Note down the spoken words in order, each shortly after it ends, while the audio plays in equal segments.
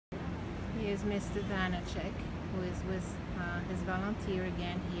Here's Mr. Banachek, who is with his volunteer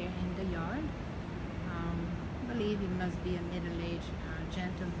again here in the yard. I believe he must be a middle-aged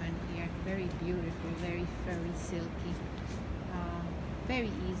gentleman here. Very beautiful, very furry, silky,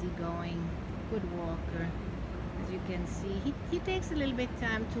 very easygoing, good walker. As you can see, he takes a little bit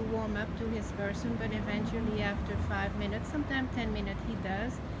time to warm up to his person, but eventually after 5 minutes, sometimes 10 minutes, he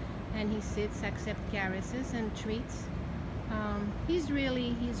does, and he sits, accepts caresses and treats. He's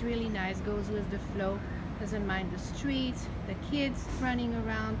really nice, goes with the flow, doesn't mind the streets, the kids running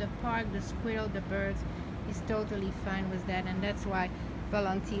around, the park, the squirrel, the birds. He's totally fine with that, and that's why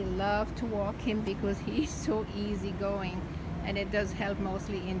volunteers love to walk him, because he's so easygoing, and it does help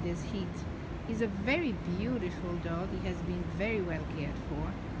mostly in this heat. He's a very beautiful dog. He has been very well cared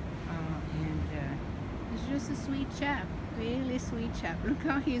for, and he's just a sweet chap, really sweet chap. Look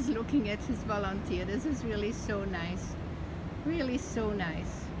how he's looking at his volunteer. This is really so nice, really so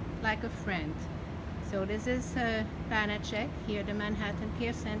nice, like a friend. So this is Banachek here at the Manhattan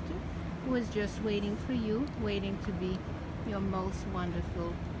Care Center, who is just waiting for you, waiting to be your most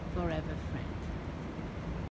wonderful forever friend.